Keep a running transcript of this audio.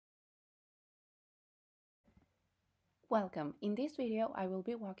Welcome. In this video, I will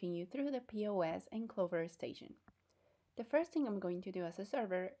be walking you through the POS and Clover station. The first thing I'm going to do as a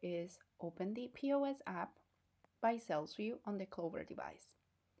server is open the POS app by SalesVu on the Clover device.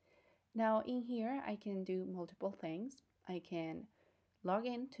 Now in here, I can do multiple things. I can log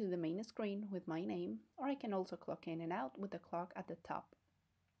in to the main screen with my name, or I can also clock in and out with the clock at the top.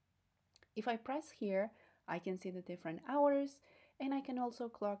 If I press here, I can see the different hours, and I can also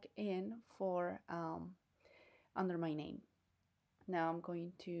clock in for under my name. Now I'm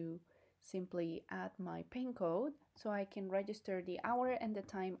going to simply add my PIN code so I can register the hour and the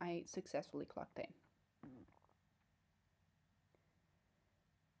time I successfully clocked in.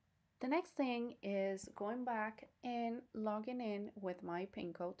 The next thing is going back and logging in with my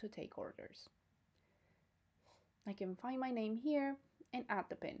PIN code to take orders. I can find my name here and add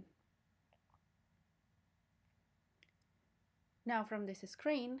the PIN. Now from this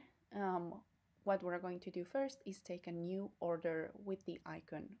screen, what we're going to do first is take a new order with the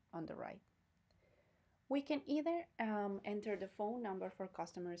icon on the right. We can either enter the phone number for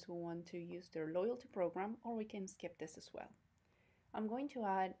customers who want to use their loyalty program, or we can skip this as well. I'm going to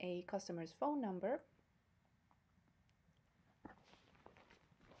add a customer's phone number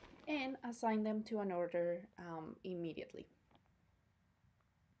and assign them to an order immediately.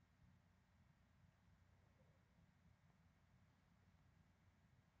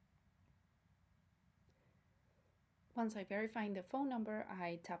 Once I verify the phone number,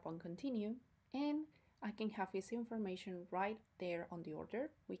 I tap on continue and I can have his information right there on the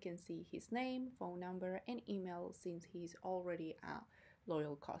order. We can see his name, phone number, and email since he's already a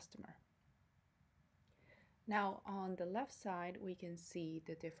loyal customer. Now on the left side, we can see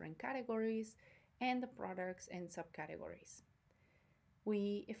the different categories and the products and subcategories.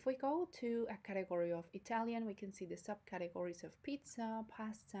 If we go to a category of Italian, we can see the subcategories of pizza,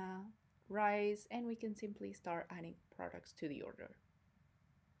 pasta, rice, and we can simply start adding products to the order.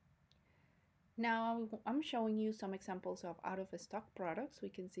 Now I'm showing you some examples of out-of-stock products. We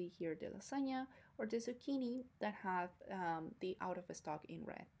can see here the lasagna or the zucchini that have the out-of-stock in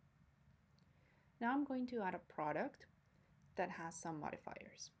red. Now I'm going to add a product that has some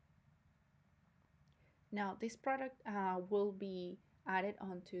modifiers. Now this product will be added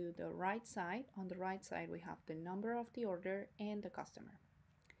onto the right side. On the right side, we have the number of the order and the customer.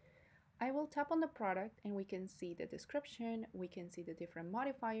 I will tap on the product and we can see the description, we can see the different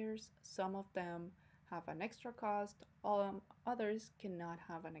modifiers. Some of them have an extra cost, others cannot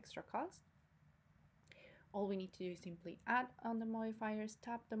have an extra cost. All we need to do is simply add on the modifiers,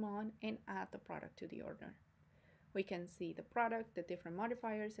 tap them on, and add the product to the order. We can see the product, the different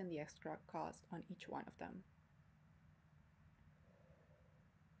modifiers, and the extra cost on each one of them.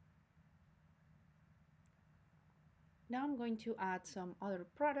 Now I'm going to add some other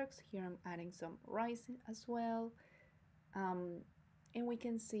products. Here I'm adding some rice as well. And we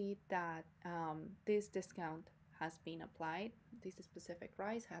can see that this discount has been applied. This specific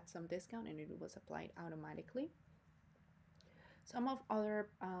rice had some discount and it was applied automatically. Some of other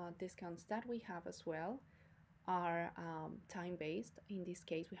discounts that we have as well are time-based. In this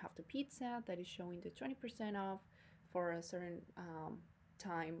case, we have the pizza that is showing the 20% off for a certain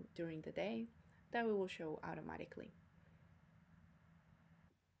time during the day that we will show automatically.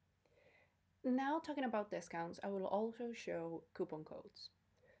 Now talking about discounts, I will also show coupon codes.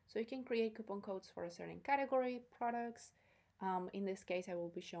 So you can create coupon codes for a certain category, products. In this case, I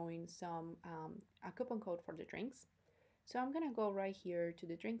will be showing a coupon code for the drinks. So I'm gonna go right here to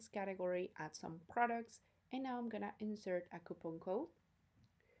the drinks category, add some products, and now I'm gonna insert a coupon code.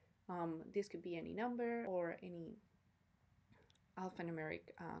 This could be any number or any alphanumeric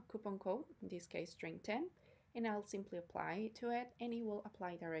coupon code, in this case drink 10. And I'll simply apply to it and it will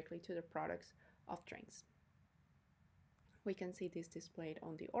apply directly to the products of drinks. We can see this displayed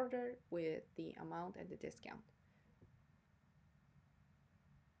on the order with the amount and the discount.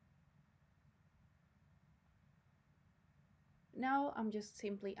 Now I'm just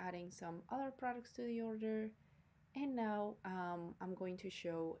simply adding some other products to the order, and now I'm going to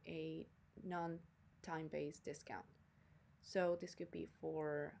show a non-time-based discount. So this could be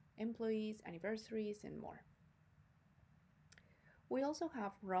for employees, anniversaries, and more. We also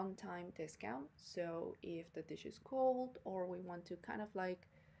have runtime discount. So if the dish is cold or we want to kind of like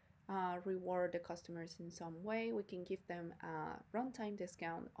reward the customers in some way, we can give them a runtime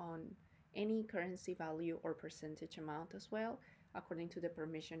discount on any currency value or percentage amount as well, according to the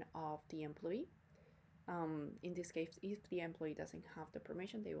permission of the employee. In this case, if the employee doesn't have the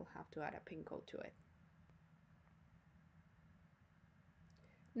permission, they will have to add a PIN code to it.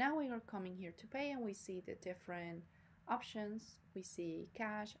 Now we are coming here to pay and we see the different options. We see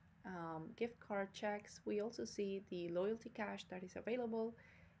cash, gift card checks. We also see the loyalty cash that is available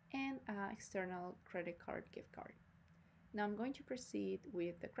and external credit card gift card. Now I'm going to proceed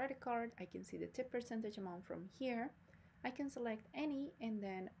with the credit card. I can see the tip percentage amount from here. I can select any and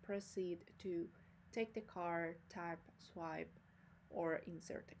then proceed to take the card, tap, swipe, or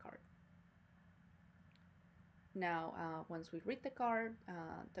insert the card. Now, once we read the card,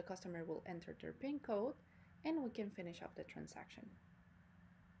 the customer will enter their PIN code and we can finish up the transaction.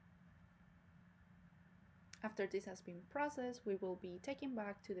 After this has been processed, we will be taken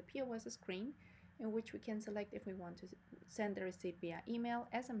back to the POS screen in which we can select if we want to send the receipt via email,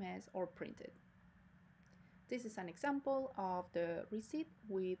 SMS, or printed. This is an example of the receipt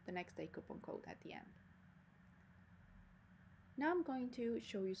with the next day coupon code at the end. Now I'm going to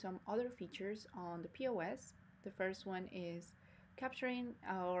show you some other features on the POS. The first one is capturing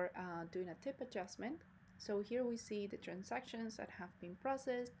or doing a tip adjustment. So here we see the transactions that have been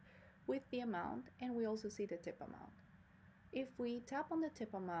processed with the amount, and we also see the tip amount. If we tap on the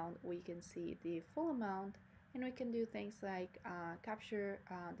tip amount, we can see the full amount, and we can do things like capture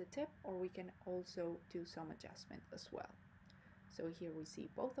the tip, or we can also do some adjustment as well. So here we see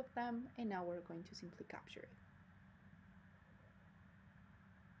both of them, and now we're going to simply capture it.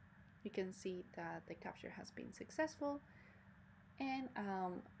 You can see that the capture has been successful, and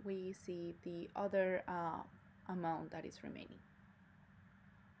we see the other amount that is remaining.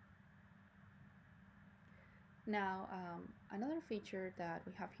 Now, another feature that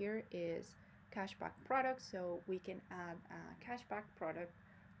we have here is cashback products. So we can add a cashback product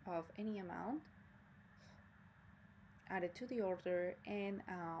of any amount, add it to the order, and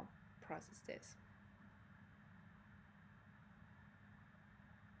process this.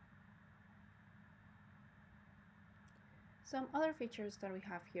 Some other features that we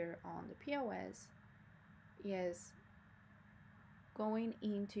have here on the POS is going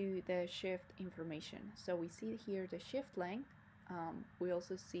into the shift information. So we see here the shift length. We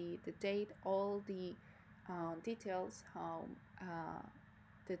also see the date, all the details, how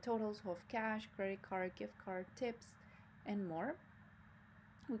the totals of cash, credit card, gift card, tips, and more.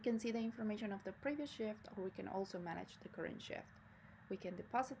 We can see the information of the previous shift, or we can also manage the current shift. We can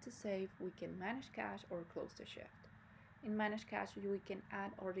deposit to save, we can manage cash, or close the shift. In manage cash, we can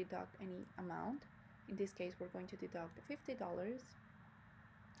add or deduct any amount. In this case, we're going to deduct $50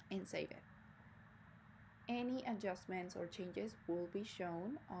 and save it. Any adjustments or changes will be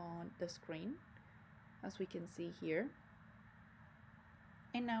shown on the screen, as we can see here.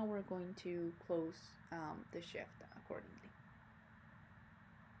 And now we're going to close the shift accordingly.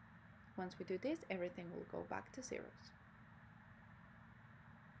 Once we do this, everything will go back to zeros.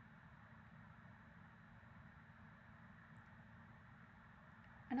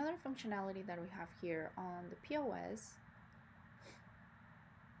 Another functionality that we have here on the POS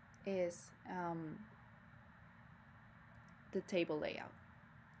is the table layout.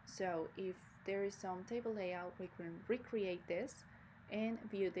 So if there is some table layout, we can recreate this and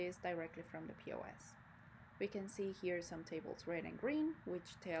view this directly from the POS. We can see here some tables red and green,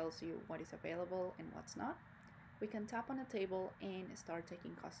 which tells you what is available and what's not. We can tap on a table and start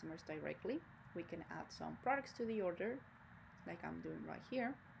taking customers directly. We can add some products to the order, like I'm doing right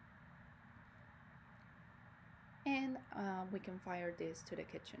here. And we can fire this to the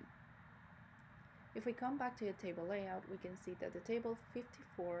kitchen. If we come back to the table layout, we can see that the table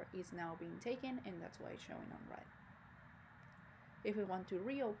 54 is now being taken, and that's why it's showing on red. If we want to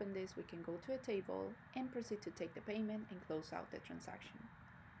reopen this, we can go to a table and proceed to take the payment and close out the transaction.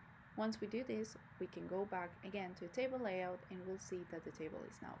 Once we do this, we can go back again to table layout and we'll see that the table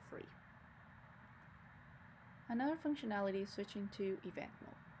is now free. Another functionality is switching to event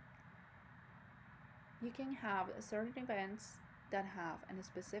mode. You can have certain events that have a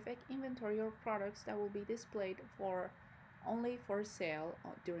specific inventory or products that will be displayed only for sale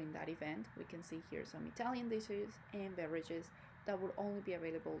during that event. We can see here some Italian dishes and beverages that will only be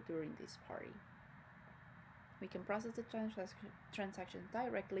available during this party. We can process the transaction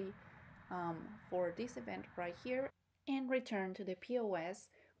directly for this event right here and return to the POS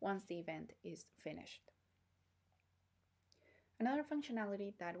once the event is finished. Another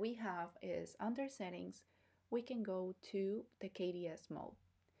functionality that we have is under settings, we can go to the KDS mode.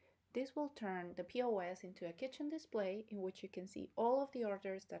 This will turn the POS into a kitchen display in which you can see all of the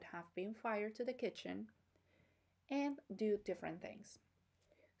orders that have been fired to the kitchen and do different things.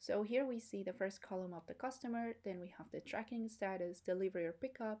 So here we see the first column of the customer, then we have the tracking status, delivery or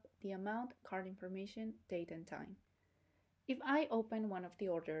pickup, the amount, card information, date and time. If I open one of the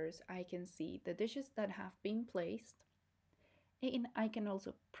orders, I can see the dishes that have been placed, and I can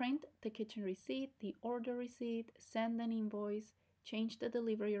also print the kitchen receipt, the order receipt, send an invoice, change the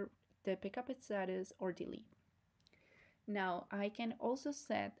delivery or the pickup status, or delete. Now I can also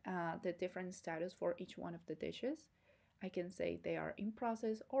set the different status for each one of the dishes. I can say they are in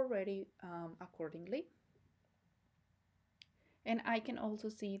process or ready accordingly. And I can also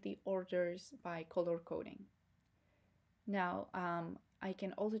see the orders by color coding. Now I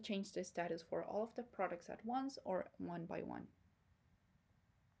can also change the status for all of the products at once or one by one.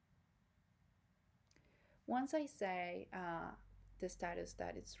 Once I say the status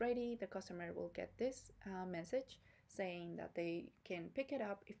that it's ready, the customer will get this message saying that they can pick it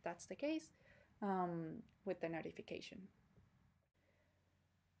up if that's the case with the notification.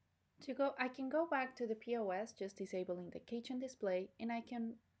 I can go back to the POS, just disabling the kitchen display, and I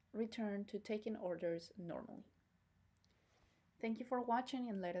can return to taking orders normally. Thank you for watching,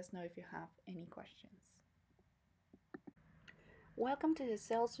 and let us know if you have any questions. Welcome to the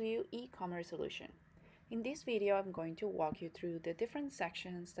SalesVu e-commerce solution. In this video, I'm going to walk you through the different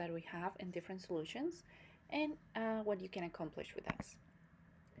sections that we have in different solutions and what you can accomplish with us.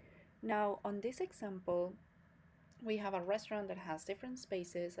 Now, on this example, we have a restaurant that has different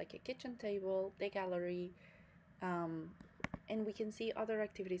spaces like a kitchen table, the gallery, and we can see other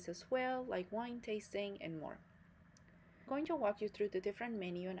activities as well, like wine tasting and more. I'm going to walk you through the different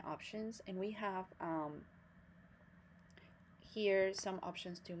menu and options, and we have here some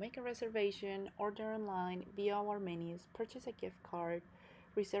options to make a reservation, order online, view our menus, purchase a gift card,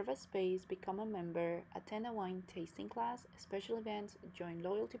 reserve a space, become a member, attend a wine tasting class, special events, join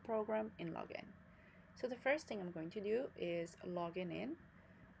loyalty program, and log in. So the first thing I'm going to do is log in.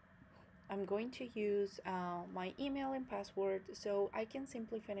 I'm going to use my email and password so I can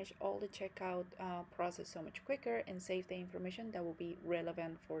simply finish all the checkout process so much quicker and save the information that will be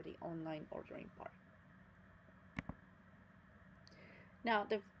relevant for the online ordering part. Now,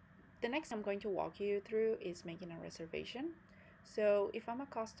 the next I'm going to walk you through is making a reservation. So if I'm a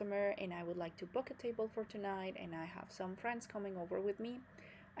customer and I would like to book a table for tonight and I have some friends coming over with me,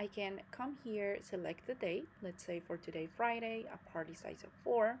 I can come here, select the date, let's say for today, Friday, a party size of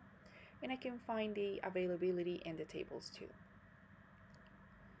 4, and I can find the availability and the tables too.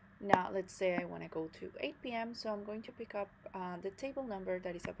 Now, let's say I want to go to 8 p.m., so I'm going to pick up the table number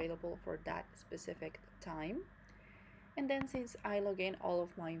that is available for that specific time. And then since I log in, all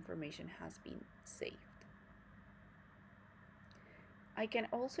of my information has been saved. I can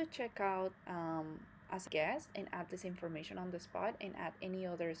also check out as a guest and add this information on the spot and add any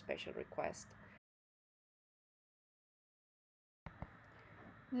other special request.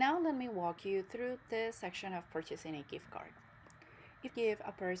 Now let me walk you through the section of purchasing a gift card. If you give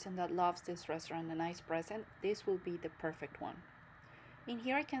a person that loves this restaurant a nice present, this will be the perfect one. In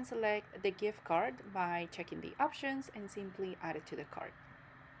here I can select the gift card by checking the options and simply add it to the cart.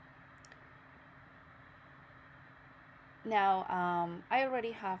 Now I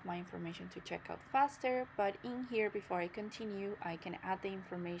already have my information to check out faster, but in here before I continue I can add the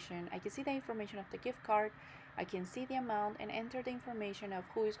information. I can see the information of the gift card, I can see the amount and enter the information of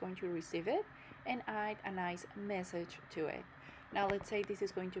who is going to receive it and add a nice message to it. Now let's say this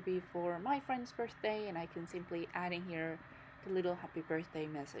is going to be for my friend's birthday and I can simply add in here the little happy birthday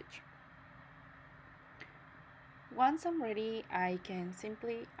message. Once I'm ready, I can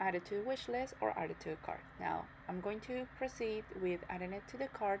simply add it to the wish list or add it to a cart. Now I'm going to proceed with adding it to the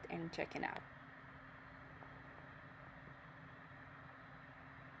cart and checking out.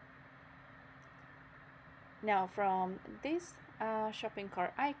 Now from this shopping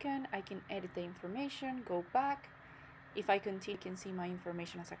cart icon, I can edit the information, go back. If I continue, I can see my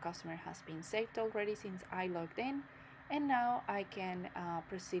information as a customer has been saved already since I logged in. And now I can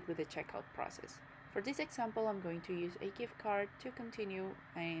proceed with the checkout process. For this example, I'm going to use a gift card to continue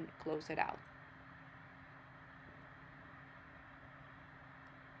and close it out.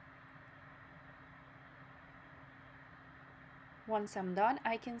 Once I'm done,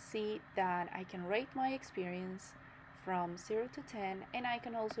 I can see that I can rate my experience from 0 to 10 and I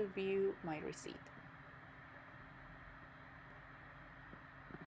can also view my receipt.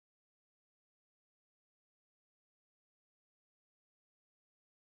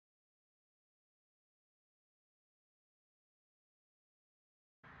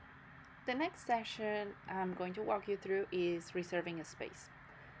 The next session I'm going to walk you through is reserving a space.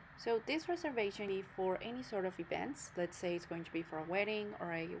 So this reservation will be for any sort of events. Let's say it's going to be for a wedding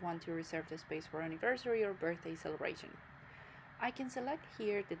or I want to reserve the space for anniversary or birthday celebration. I can select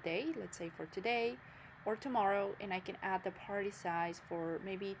here the day, let's say for today or tomorrow, and I can add the party size for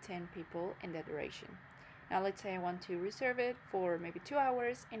maybe 10 people and the duration. Now let's say I want to reserve it for maybe 2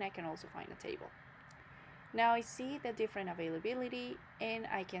 hours and I can also find a table. Now I see the different availability and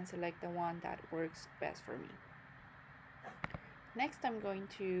I can select the one that works best for me. Next, I'm going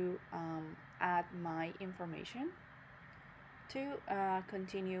to add my information to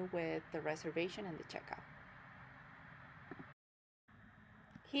continue with the reservation and the checkout.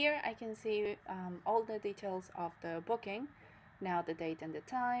 Here I can see all the details of the booking. Now the date and the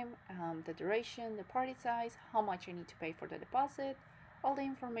time, the duration, the party size, how much I need to pay for the deposit, all the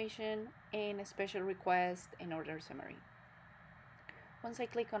information, and a special request and order summary. Once I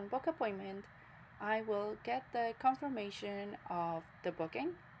click on book appointment, I will get the confirmation of the booking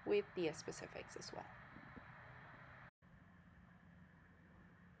with the specifics as well.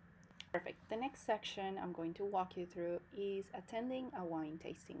 Perfect. The next section I'm going to walk you through is attending a wine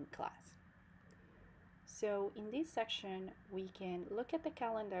tasting class. So in this section, we can look at the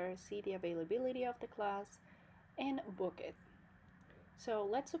calendar, see the availability of the class, and book it. So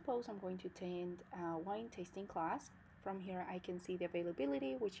let's suppose I'm going to attend a wine tasting class. From here, I can see the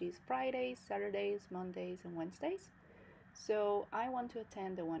availability, which is Fridays, Saturdays, Mondays, and Wednesdays. So I want to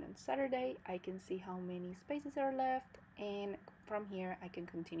attend the one on Saturday. I can see how many spaces are left, and from here, I can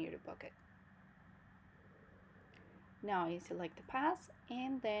continue to book it. Now I select the pass,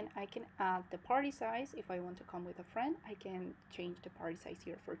 and then I can add the party size. If I want to come with a friend, I can change the party size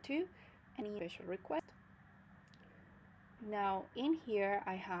here for 2, any special request. Now in here,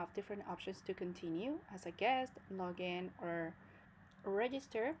 I have different options to continue as a guest, login, or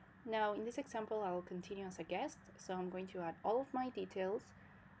register. Now in this example, I'll continue as a guest, so I'm going to add all of my details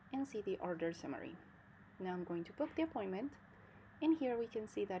and see the order summary. Now I'm going to book the appointment, and here we can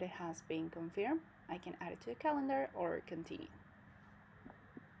see that it has been confirmed. I can add it to the calendar or continue.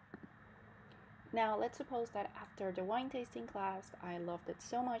 Now let's suppose that after the wine tasting class, I loved it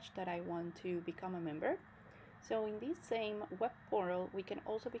so much that I want to become a member. So in this same web portal, we can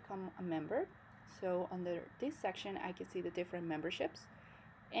also become a member. So under this section, I can see the different memberships,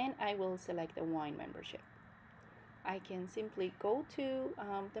 and I will select the wine membership. I can simply go to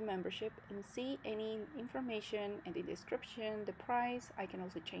the membership and see any information and the description, the price. I can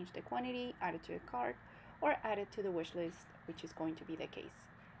also change the quantity, add it to a cart, or add it to the wish list, which is going to be the case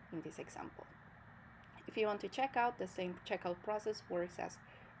in this example. If you want to check out, the same checkout process works as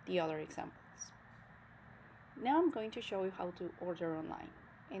the other examples. Now I'm going to show you how to order online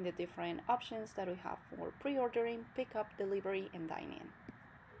and the different options that we have for pre-ordering, pickup, delivery, and dine-in.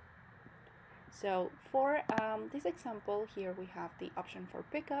 So for this example here, we have the option for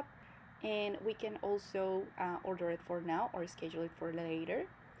pickup, and we can also order it for now or schedule it for later.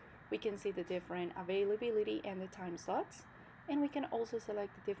 We can see the different availability and the time slots, and we can also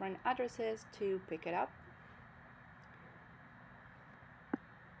select the different addresses to pick it up.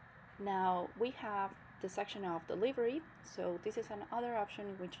 Now we have the section of delivery. So this is another option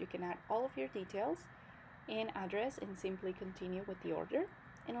in which you can add all of your details and address and simply continue with the order.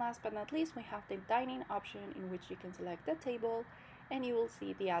 And last but not least, we have the dining option in which you can select the table and you will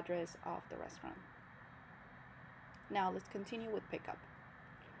see the address of the restaurant. Now let's continue with pickup.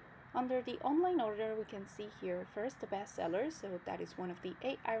 Under the online order, we can see here first the best sellers. So that is one of the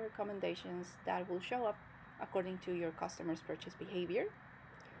AI recommendations that will show up according to your customer's purchase behavior.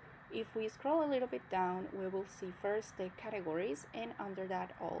 If we scroll a little bit down, we will see first the categories, and under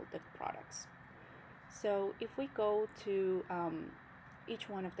that all the products. So if we go to each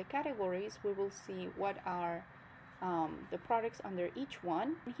one of the categories, we will see what are the products under each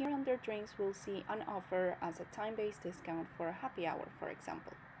one. And here under drinks, we'll see an offer as a time-based discount for a happy hour, for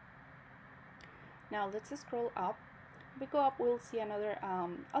example. Now let's scroll up. If we go up, we'll see another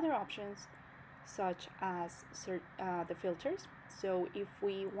other options such as the filters. So if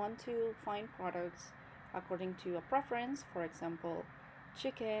we want to find products according to a preference, for example,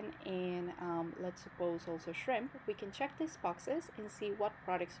 chicken and let's suppose also shrimp, we can check these boxes and see what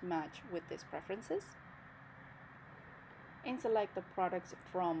products match with these preferences and select the products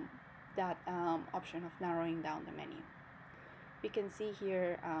from that option of narrowing down the menu. We can see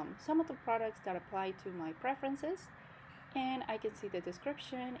here some of the products that apply to my preferences, and I can see the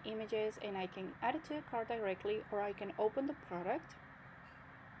description, images, and I can add it to the cart directly, or I can open the product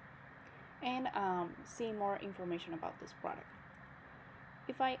and see more information about this product.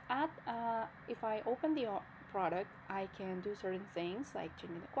 If I open the product, I can do certain things like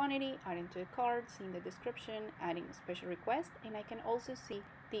changing the quantity, adding to the cart, seeing the description, adding a special request, and I can also see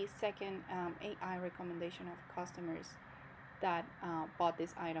the second AI recommendation of customers that bought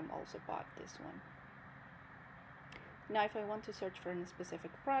this item also bought this one. Now if I want to search for a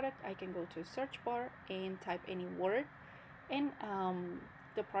specific product, I can go to a search bar and type any word, and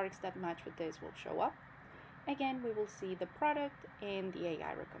the products that match with this will show up. Again, we will see the product and the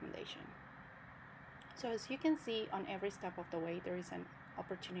AI recommendation. So as you can see, on every step of the way, there is an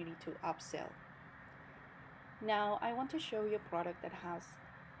opportunity to upsell. Now I want to show you a product that has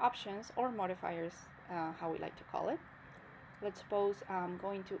options or modifiers, how we like to call it. Let's suppose I'm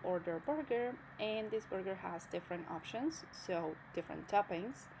going to order a burger, and this burger has different options, so different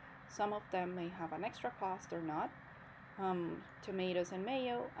toppings. Some of them may have an extra cost or not. Tomatoes and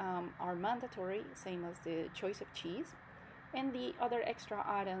mayo are mandatory, same as the choice of cheese, and the other extra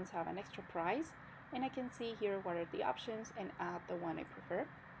items have an extra price, and I can see here what are the options and add the one I prefer.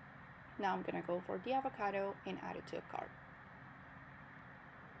 Now I'm gonna go for the avocado and add it to a cart.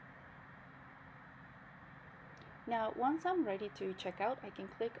 Now once I'm ready to check out, I can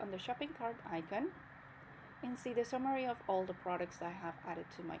click on the shopping cart icon and see the summary of all the products I have added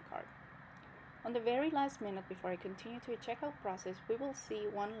to my cart. On the very last minute before I continue to the checkout process, we will see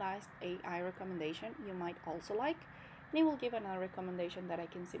one last AI recommendation you might also like, and it will give another recommendation that I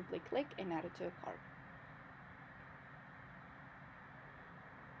can simply click and add it to a cart.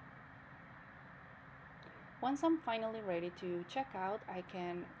 Once I'm finally ready to check out, I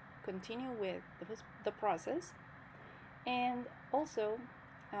can continue with the process, and also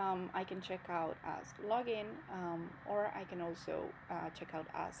I can check out as login, or I can also check out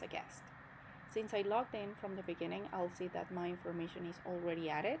as a guest. Since I logged in from the beginning, I'll see that my information is already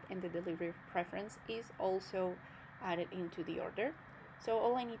added and the delivery preference is also added into the order. So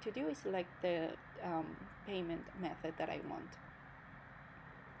all I need to do is select the payment method that I want.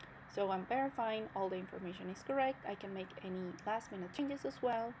 So I'm verifying all the information is correct. I can make any last minute changes as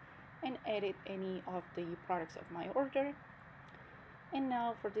well and edit any of the products of my order. And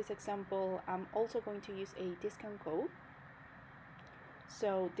now for this example, I'm also going to use a discount code.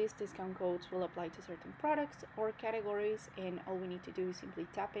 So these discount codes will apply to certain products or categories, and all we need to do is simply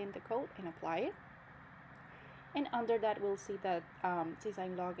tap in the code and apply it. And under that, we'll see that since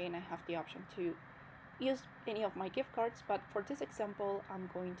I'm logged in, I have the option to use any of my gift cards, but for this example, I'm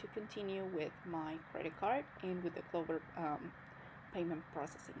going to continue with my credit card and with the Clover payment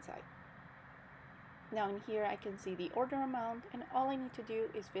processing side. Now in here, I can see the order amount, and all I need to do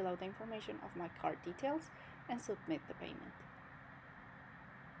is fill out the information of my card details and submit the payment.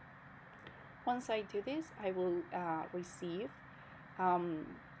 Once I do this, I will receive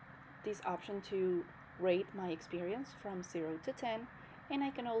this option to rate my experience from 0 to 10, and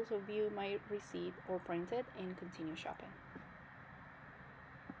I can also view my receipt or print it and continue shopping.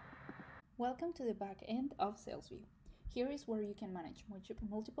 Welcome to the back end of SalesVu. Here is where you can manage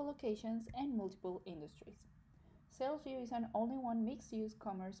multiple locations and multiple industries. SalesVu is an all-in-one mixed-use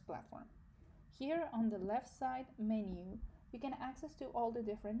commerce platform. Here on the left side menu, you can access to all the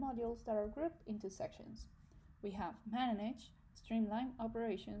different modules that are grouped into sections. We have Manage, Streamline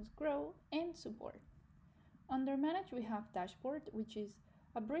Operations, Grow, and Support. Under Manage, we have Dashboard, which is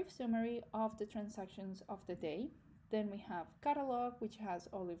a brief summary of the transactions of the day. Then we have Catalog, which has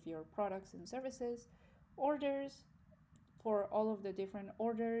all of your products and services, Orders for all of the different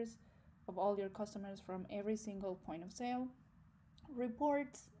orders of all your customers from every single point of sale,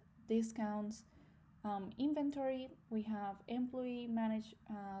 Reports, Discounts, inventory, we have employee manage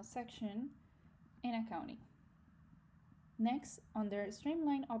section, and accounting. Next, under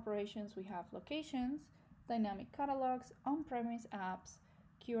streamline operations, we have locations, dynamic catalogs, on-premise apps,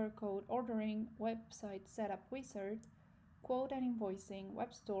 QR code ordering, website setup wizard, quote and invoicing,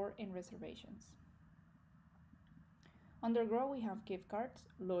 web store, and reservations. Under Grow, we have gift cards,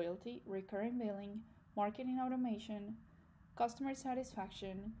 loyalty, recurring billing, marketing automation, customer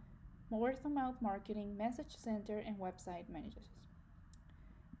satisfaction, word-of-mouth marketing, message center, and website managers.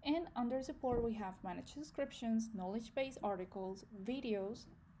 And under Support, we have managed subscriptions, knowledge-based articles, videos,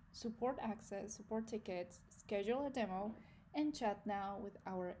 support access, support tickets, schedule a demo, and chat now with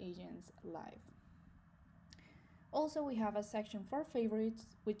our agents live. Also, we have a section for favorites,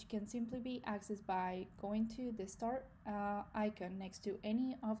 which can simply be accessed by going to the star icon next to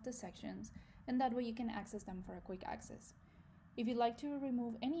any of the sections, and that way you can access them for a quick access. If you'd like to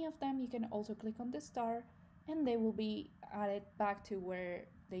remove any of them, you can also click on the star and they will be added back to where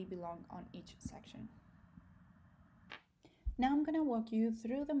they belong on each section. Now I'm going to walk you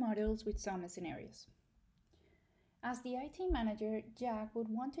through the modules with some scenarios. As the IT manager, Jack would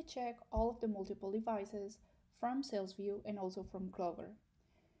want to check all of the multiple devices from SalesVu and also from Clover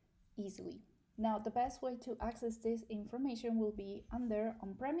easily. Now the best way to access this information will be under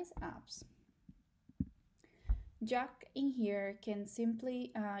on-premise apps. Jack in here can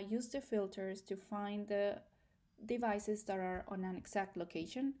simply use the filters to find the devices that are on an exact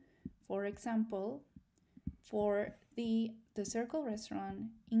location. For example, for the Circle restaurant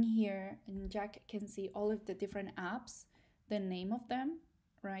in here, and Jack can see all of the different apps, the name of them,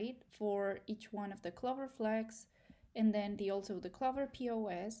 right? For each one of the Clover Flex, and then also the Clover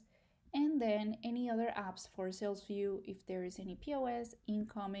POS, and then any other apps for SalesVu if there is any POS,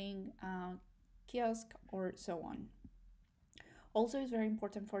 incoming, kiosk, or so on. Also, it's very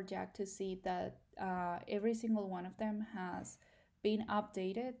important for Jack to see that every single one of them has been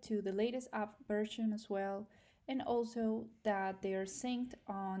updated to the latest app version as well, and also that they are synced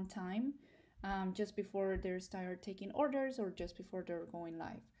on time, just before they start taking orders or just before they're going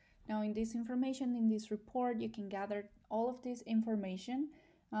live. Now, in this information, in this report, you can gather all of this information,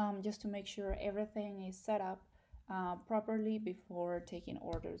 just to make sure everything is set up properly before taking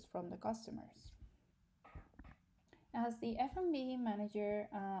orders from the customers. As the F&B manager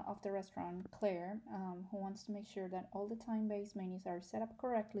of the restaurant, Claire, who wants to make sure that all the time-based menus are set up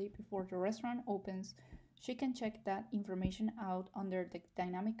correctly before the restaurant opens, she can check that information out under the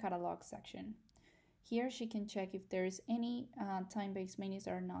dynamic catalog section. Here she can check if there is any time-based menus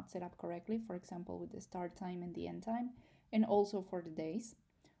that are not set up correctly, for example with the start time and the end time, and also for the days.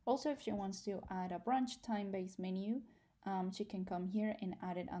 Also, if she wants to add a brunch time-based menu, she can come here and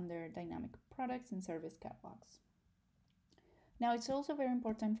add it under dynamic products and service catalogs. Now, it's also very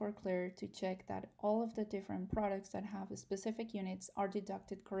important for Claire to check that all of the different products that have specific units are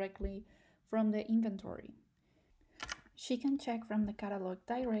deducted correctly from the inventory. She can check from the catalog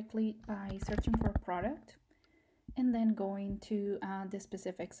directly by searching for a product and then going to the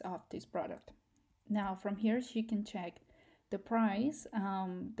specifics of this product. Now, from here, she can check the price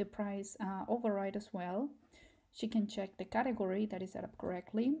override as well. She can check the category that is set up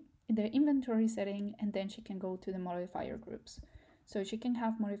correctly, the inventory setting, and then she can go to the modifier groups. So she can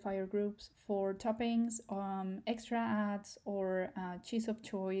have modifier groups for toppings, extra ads, or cheese of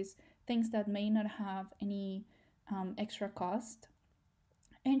choice, things that may not have any extra cost.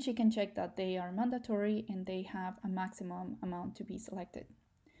 And she can check that they are mandatory and they have a maximum amount to be selected.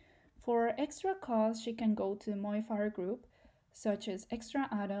 For extra cost, she can go to the modifier group, such as extra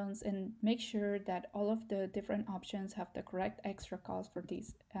add-ons, and make sure that all of the different options have the correct extra cost for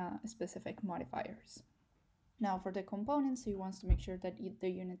these specific modifiers. Now, for the components, she wants to make sure that the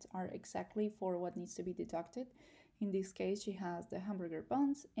units are exactly for what needs to be deducted. In this case, she has the hamburger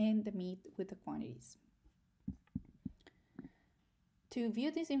buns and the meat with the quantities. To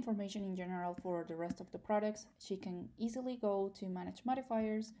view this information in general for the rest of the products, she can easily go to Manage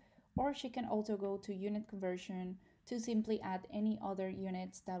Modifiers, or she can also go to Unit Conversion to simply add any other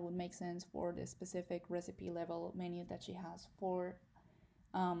units that would make sense for the specific recipe level menu that she has for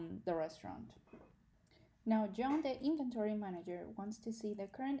the restaurant. Now, John, the inventory manager, wants to see the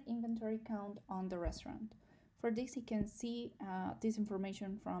current inventory count on the restaurant. For this, he can see this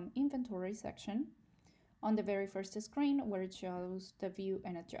information from Inventory section on the very first screen where it shows the View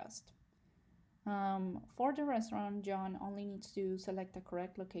and Adjust. For the restaurant, John only needs to select the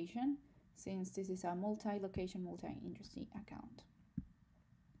correct location since this is a multi-location, multi-industry account.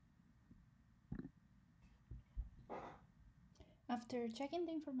 After checking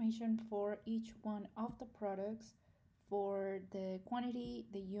the information for each one of the products, for the quantity,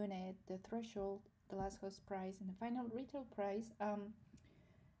 the unit, the threshold, the last cost price, and the final retail price,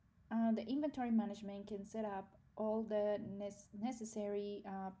 the inventory management can set up all the necessary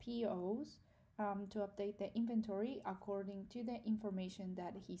POs to update the inventory according to the information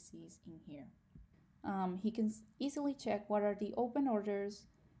that he sees in here. He can easily check what are the open orders,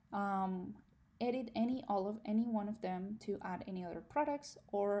 edit any one of them to add any other products,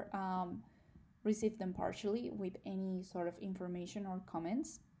 or receive them partially with any sort of information or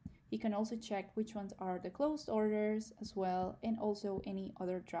comments. He can also check which ones are the closed orders as well, and also any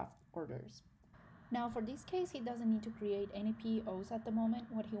other draft orders. Now, for this case, he doesn't need to create any POs at the moment.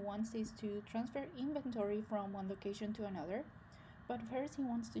 What he wants is to transfer inventory from one location to another. But first, he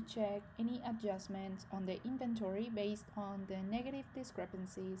wants to check any adjustments on the inventory based on the negative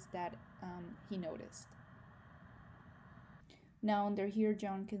discrepancies that he noticed. Now, under here,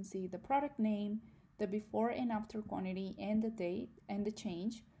 John can see the product name, the before and after quantity, and the date and the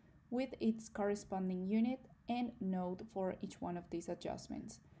change with its corresponding unit and note for each one of these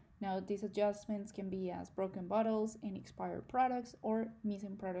adjustments. Now, these adjustments can be as broken bottles and expired products or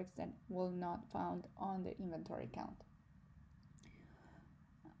missing products that will not found on the inventory count.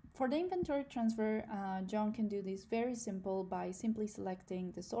 For the inventory transfer, John can do this very simple by simply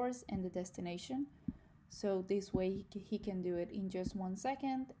selecting the source and the destination. So this way he can do it in just 1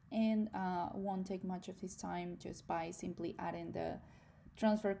 second and won't take much of his time just by simply adding the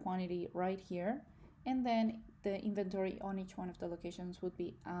transfer quantity right here. And then the inventory on each one of the locations would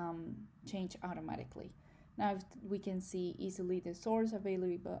be changed automatically. Now we can see easily the source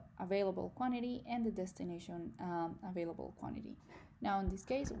available quantity and the destination available quantity. Now in this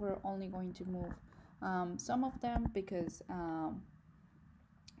case, we're only going to move some of them because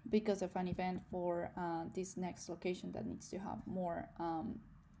because of an event for this next location that needs to have more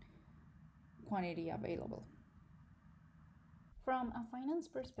quantity available. From a finance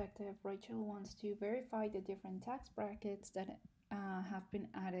perspective, Rachel wants to verify the different tax brackets that have been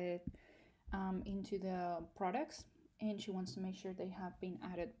added into the products, and she wants to make sure they have been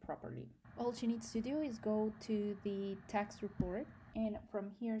added properly. All she needs to do is go to the tax report, and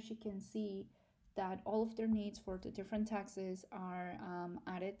from here she can see that all of their needs for the different taxes are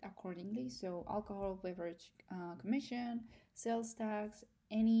added accordingly. So alcohol, beverage, commission, sales tax,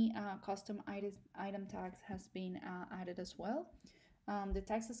 any custom item tax has been added as well. The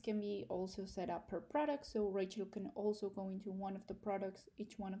taxes can be also set up per product, so Rachel can also go into one of the products,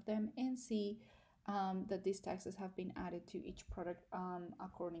 each one of them, and see that these taxes have been added to each product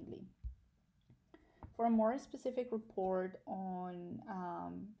accordingly. For a more specific report on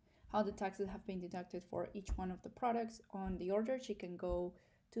how the taxes have been deducted for each one of the products on the order, she can go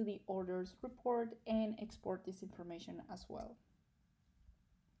to the orders report and export this information as well.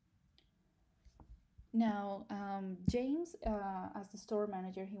 Now, James, as the store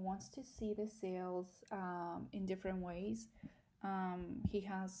manager, he wants to see the sales in different ways. He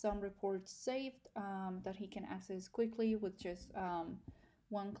has some reports saved that he can access quickly with just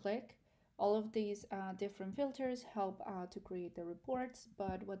one click. All of these different filters help to create the reports,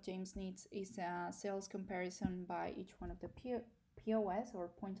 but what James needs is a sales comparison by each one of the POS or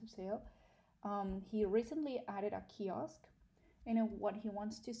point of sale. He recently added a kiosk, and what he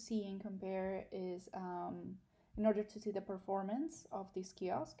wants to see and compare is in order to see the performance of this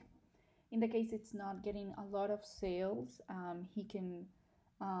kiosk. In the case it's not getting a lot of sales, he can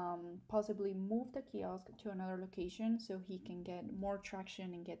possibly move the kiosk to another location so he can get more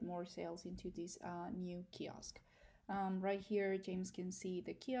traction and get more sales into this new kiosk. Right here, James can see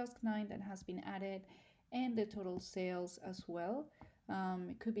the kiosk 9 that has been added and the total sales as well.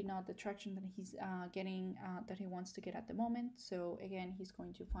 It could be not the traction that he's getting that he wants to get at the moment. So again, he's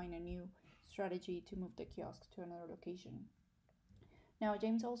going to find a new strategy to move the kiosk to another location. Now,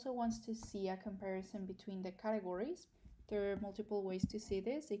 James also wants to see a comparison between the categories. There are multiple ways to see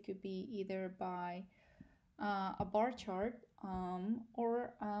this. It could be either by a bar chart,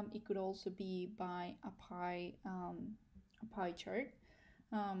 or it could also be by a pie chart.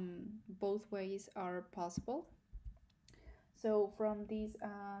 Both ways are possible. So from this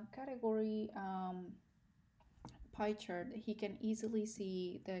category pie chart, he can easily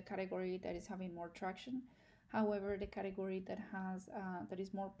see the category that is having more traction. However, the category that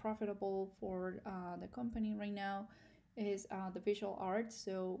is more profitable for the company right now is the visual arts.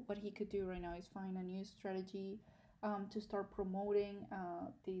 So what he could do right now is find a new strategy to start promoting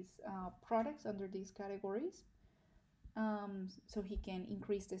these products under these categories, so he can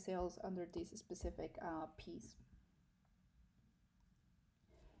increase the sales under this specific piece.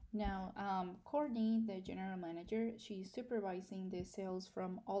 Now, Courtney, the general manager, she's supervising the sales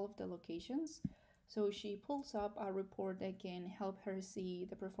from all of the locations. So she pulls up a report that can help her see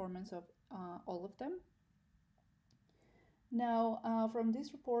the performance of all of them. Now, from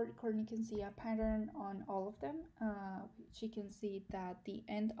this report, Courtney can see a pattern on all of them. She can see that the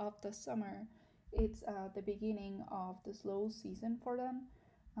end of the summer, it's the beginning of the slow season for them.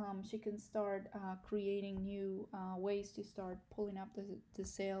 She can start creating new ways to start pulling up the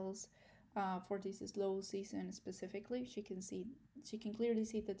sales for this slow season specifically. She can clearly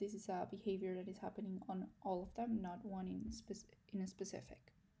see that this is a behavior that is happening on all of them, not one in a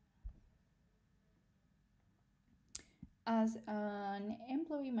specific. As an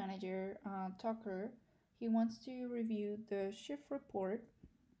employee manager, Tucker, he wants to review the shift report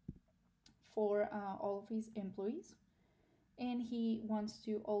for all of his employees, and he wants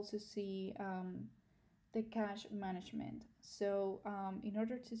to also see the cash management. So in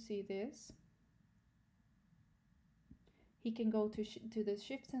order to see this, he can go to the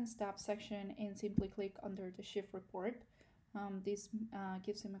shifts and staff section and simply click under the shift report. This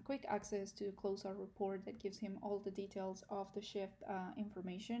gives him a quick access to the closeout report that gives him all the details of the shift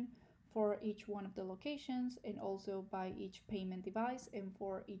information for each one of the locations, and also by each payment device and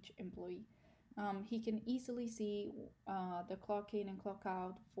for each employee. He can easily see the clock in and clock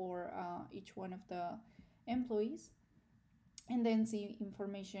out for each one of the employees, and then see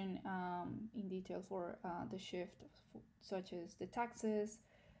information in detail for the shift, such as the taxes,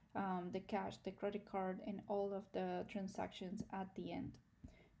 the cash, the credit card, and all of the transactions at the end.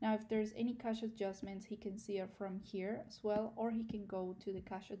 Now, if there's any cash adjustments, he can see it from here as well, or he can go to the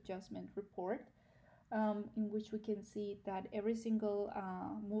cash adjustment report, in which we can see that every single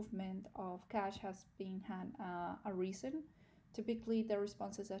movement of cash has been had a reason. Typically, the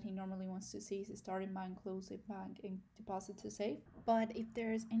responses that he normally wants to see is starting bank, closing bank, and deposit to save. But if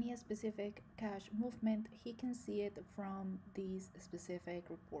there's any specific cash movement, he can see it from this specific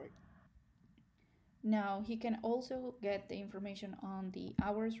report. Now, he can also get the information on the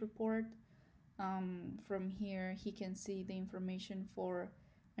hours report. From here, he can see the information for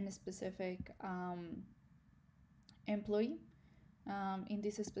a specific employee. In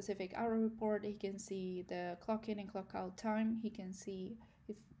this specific hour report, he can see the clock in and clock out time. He can see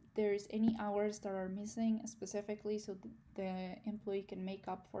if there's any hours that are missing specifically, so the employee can make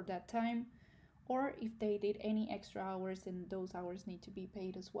up for that time, or if they did any extra hours and those hours need to be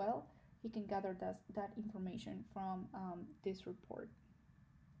paid as well. He can gather that information from this report.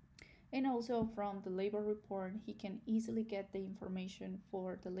 And also from the labor report, he can easily get the information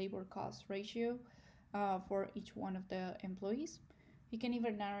for the labor cost ratio for each one of the employees. You can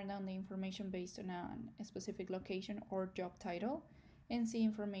even narrow down the information based on a specific location or job title and see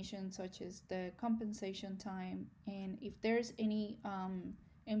information such as the compensation time, and if there's any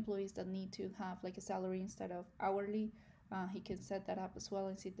employees that need to have like a salary instead of hourly, he can set that up as well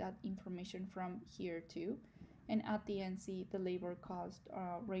and see that information from here too. And at the end, see the labor cost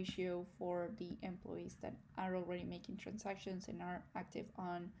ratio for the employees that are already making transactions and are active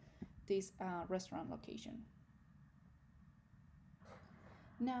on this restaurant location.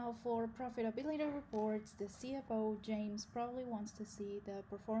 Now, for profitability reports, the CFO, James, probably wants to see the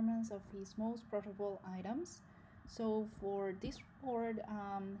performance of his most profitable items. So, for this report,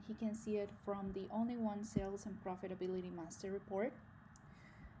 he can see it from the Only One Sales and Profitability Master Report.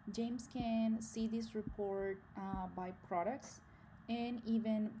 James can see this report by products and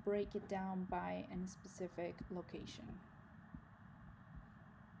even break it down by a specific location.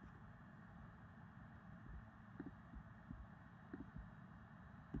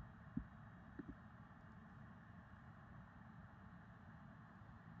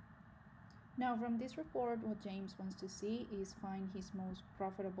 Now, from this report, what James wants to see is find his most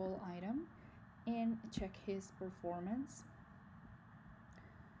profitable item and check his performance.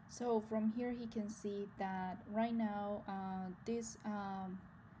 So from here, he can see that right now this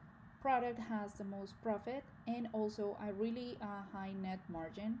product has the most profit and also a really high net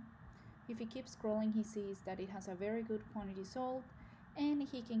margin. If he keeps scrolling, he sees that it has a very good quantity sold, and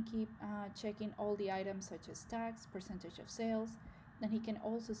he can keep checking all the items such as tax, percentage of sales. Then he can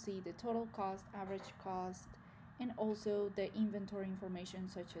also see the total cost, average cost, and also the inventory information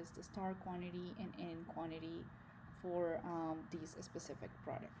such as the start quantity and end quantity for this specific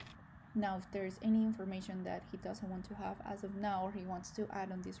product. Now, if there's any information that he doesn't want to have as of now or he wants to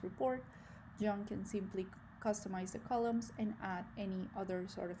add on this report, John can simply customize the columns and add any other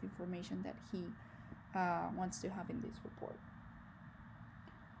sort of information that he wants to have in this report.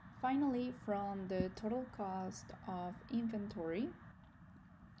 Finally, from the total cost of inventory,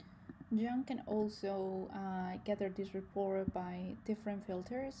 John can also gather this report by different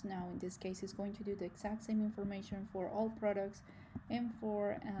filters. Now, in this case, he's going to do the exact same information for all products and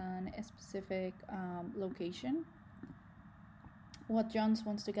for a specific location. What John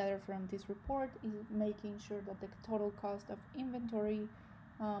wants to gather from this report is making sure that the total cost of inventory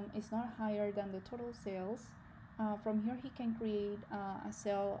is not higher than the total sales. From here, he can create a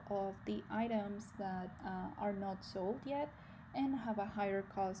sale of the items that are not sold yet and have a higher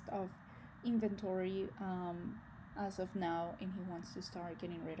cost of inventory as of now, and he wants to start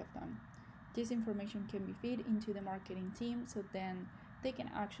getting rid of them. This information can be fed into the marketing team, so then they can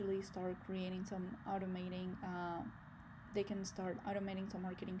actually start creating some automating they can start automating some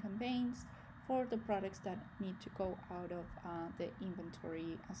marketing campaigns for the products that need to go out of the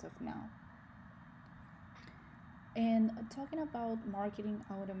inventory as of now. And talking about marketing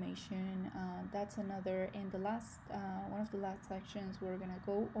automation, that's another, in the last one of the last sections we're gonna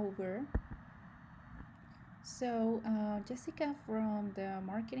go over. So Jessica from the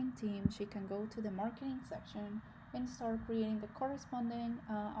marketing team, she can go to the marketing section and start creating the corresponding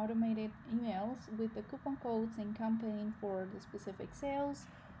automated emails with the coupon codes and campaign for the specific sales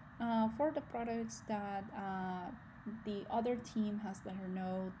for the products that the other team has let her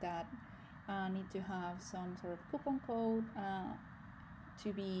know that need to have some sort of coupon code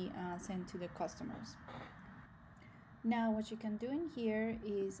to be sent to the customers. Now, what you can do in here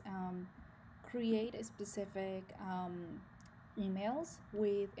is create a specific emails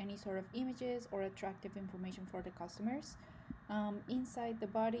with any sort of images or attractive information for the customers. Inside the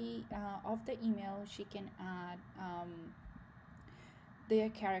body of the email, she can add the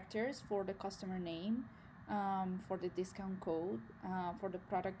characters for the customer name, for the discount code, for the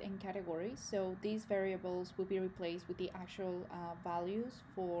product and category. So these variables will be replaced with the actual values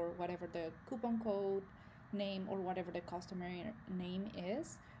for whatever the coupon code, name or whatever the customer name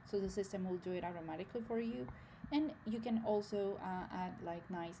is. So the system will do it automatically for you. And you can also add like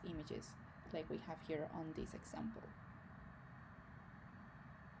nice images like we have here on this example.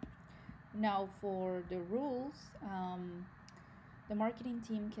 Now for the rules, the marketing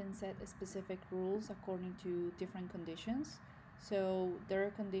team can set specific rules according to different conditions. So there are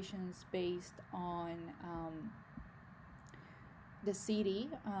conditions based on the city,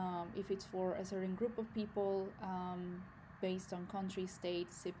 if it's for a certain group of people, based on country,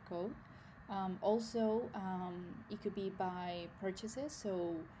 state, zip code. Also, it could be by purchases,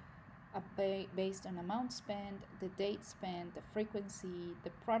 so based on amount spent, the date spent, the frequency, the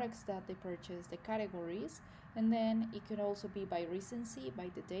products that they purchase, the categories, and then it could also be by recency,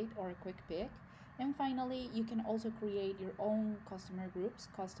 by the date, or a quick pick. And finally, you can also create your own customer groups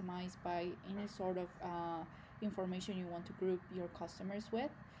customized by any sort of information you want to group your customers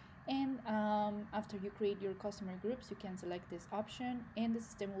with. And after you create your customer groups, you can select this option and the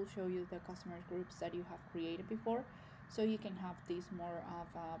system will show you the customer groups that you have created before. So you can have this more of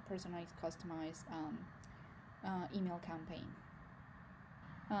a personalized, customized email campaign.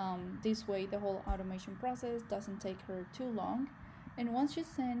 This way, the whole automation process doesn't take her too long. And once she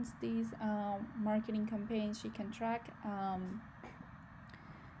sends these marketing campaigns, she can track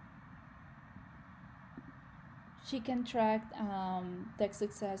the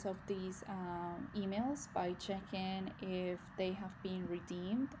success of these emails by checking if they have been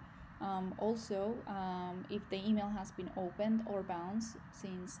redeemed. Also, if the email has been opened or bounced,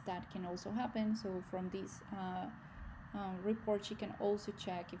 since that can also happen. So from this report, she can also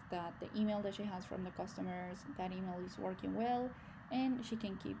check if that the email that she has from the customers, that email is working well, and she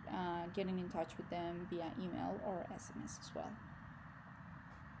can keep getting in touch with them via email or SMS as well.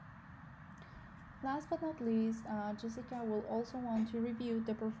 Last but not least, Jessica will also want to review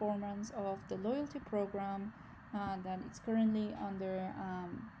the performance of the loyalty program that is currently under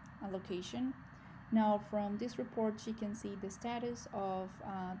allocation. Now, from this report, she can see the status of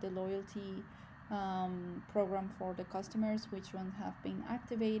the loyalty program for the customers, which ones have been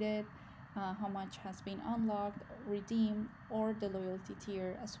activated, how much has been unlocked, redeemed, or the loyalty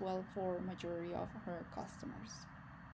tier as well for majority of her customers.